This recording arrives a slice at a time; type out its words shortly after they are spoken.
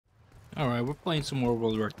Alright, we're playing some more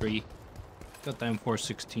World War 3. Got the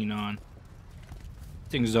M416 on.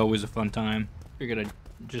 Thing's always a fun time. Figured I'd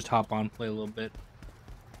just hop on, play a little bit.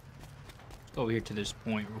 Let's go over here to this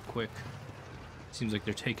point real quick. Seems like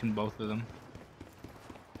they're taking both of them.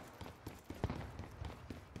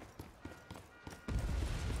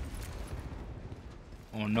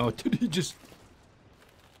 Oh no, did he just...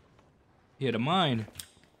 He hit a mine.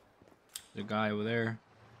 There's a guy over there.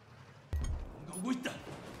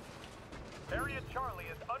 Area Charlie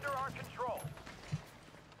is under our control.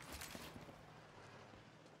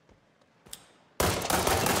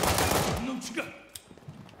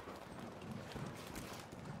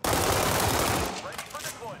 Ready for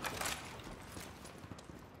deployment.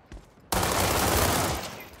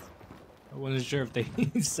 I wasn't sure if they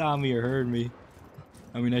saw me or heard me.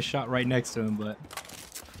 I mean, I shot right next to him, but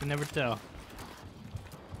you can never tell.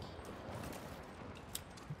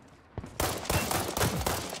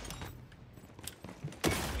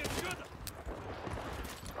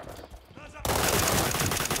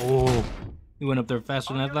 Oh, he went up there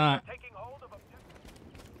faster than I thought.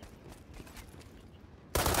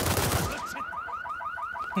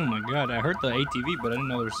 Oh my god, I heard the ATV, but I didn't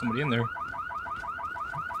know there was somebody in there.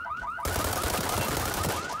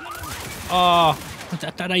 Oh, I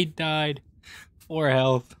thought I died. 4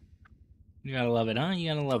 health. You gotta love it, huh? You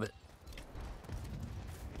gotta love it.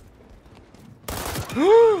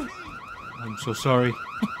 I'm so sorry.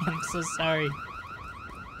 I'm so sorry.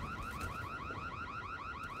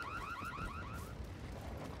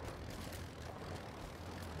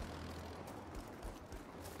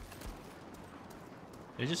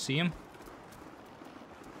 Did I just see him?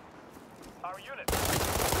 Our unit.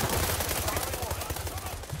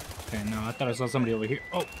 Okay, no, I thought I saw somebody over here.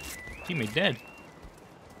 Oh, teammate dead.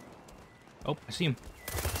 Oh, I see him.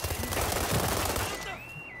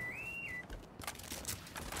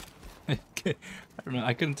 I don't know,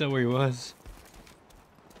 I couldn't tell where he was.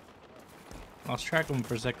 Lost track of him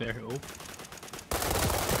for a sec there. Oh.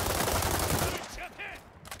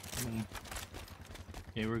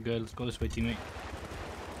 Okay, we're good. Let's go this way, teammate.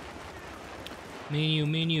 Me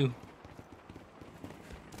and you.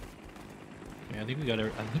 Yeah, I think we got I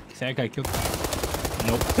think that guy killed.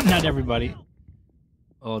 Nope, not everybody.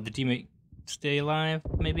 Oh, the teammate stay alive,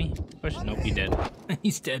 maybe? Question. Nope, he's dead.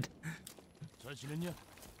 He's dead.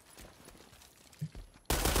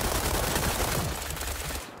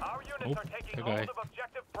 Our units are taking hold of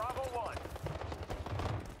objective Bravo 1.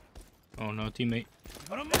 Oh no, teammate.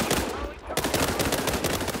 Run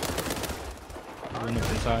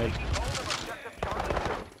up inside.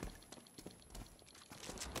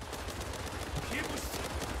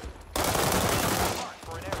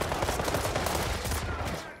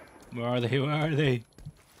 Where are they? Where are they?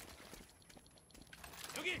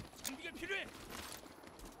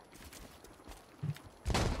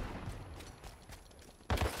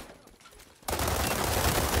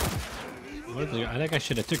 I think I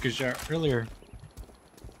should have took a shot earlier.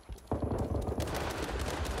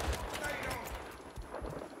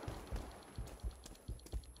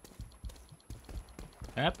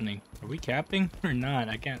 Happening? Are we capping or not?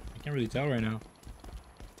 I can't really tell right now.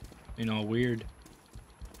 You know, weird.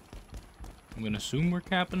 I'm gonna assume we're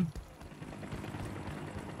capping.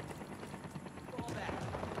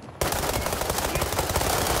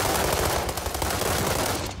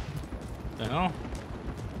 The hell?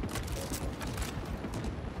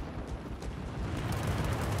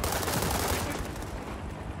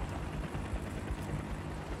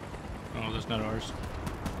 Oh, that's not ours.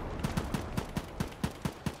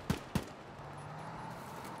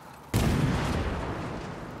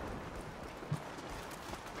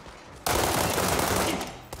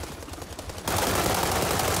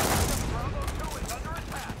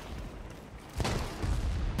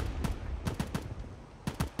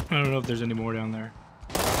 I don't know if there's any more down there.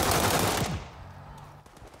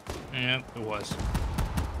 Yep, it was.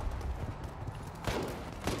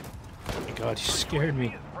 Oh my god, you scared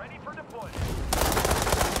me.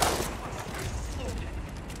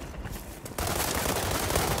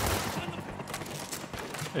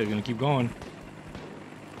 They're gonna keep going.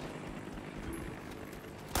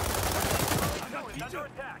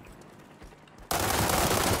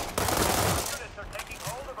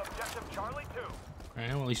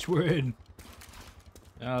 Alright, well, at least we're in.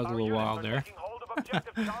 That was a little wild there.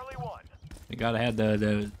 They gotta have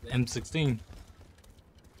the M16.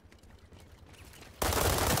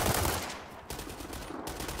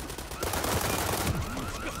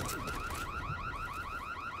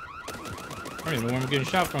 I don't even know where I'm getting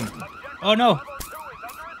shot from. Oh no!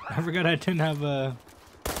 I forgot I didn't have I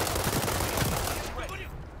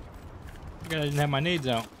didn't have my nades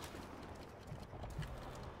out.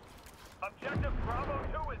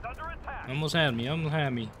 Almost had me, almost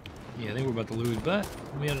had me. Yeah, I think we're about to lose, but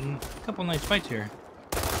we had a couple nice fights here.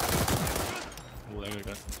 Oh, I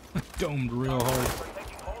got domed real hard.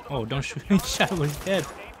 Oh, don't shoot me. Shadow's dead.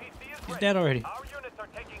 He's dead already. Our units are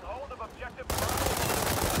taking hold of objective Charlie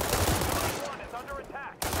 1 is under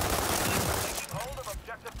attack. Taking hold of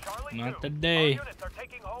objective Charlie 2. Not today. Our units are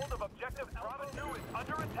taking hold of objective Bravo 2 is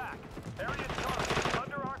under attack. Area Charlie is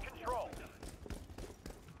under our control.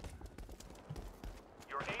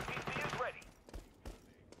 Your APC is ready.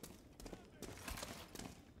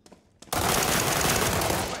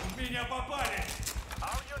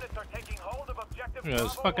 Our units are taking hold of objective Yeah,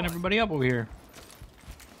 it's Bravo fucking 1. everybody up over here.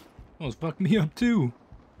 Almost fucked me up too.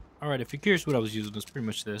 Alright, if you're curious what I was using, it's pretty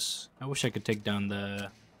much this. I wish I could take down the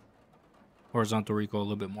horizontal recoil a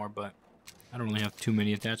little bit more, but I don't really have too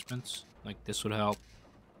many attachments. Like this would help.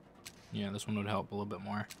 Yeah, this one would help a little bit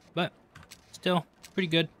more. But still, pretty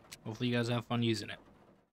good. Hopefully you guys have fun using it.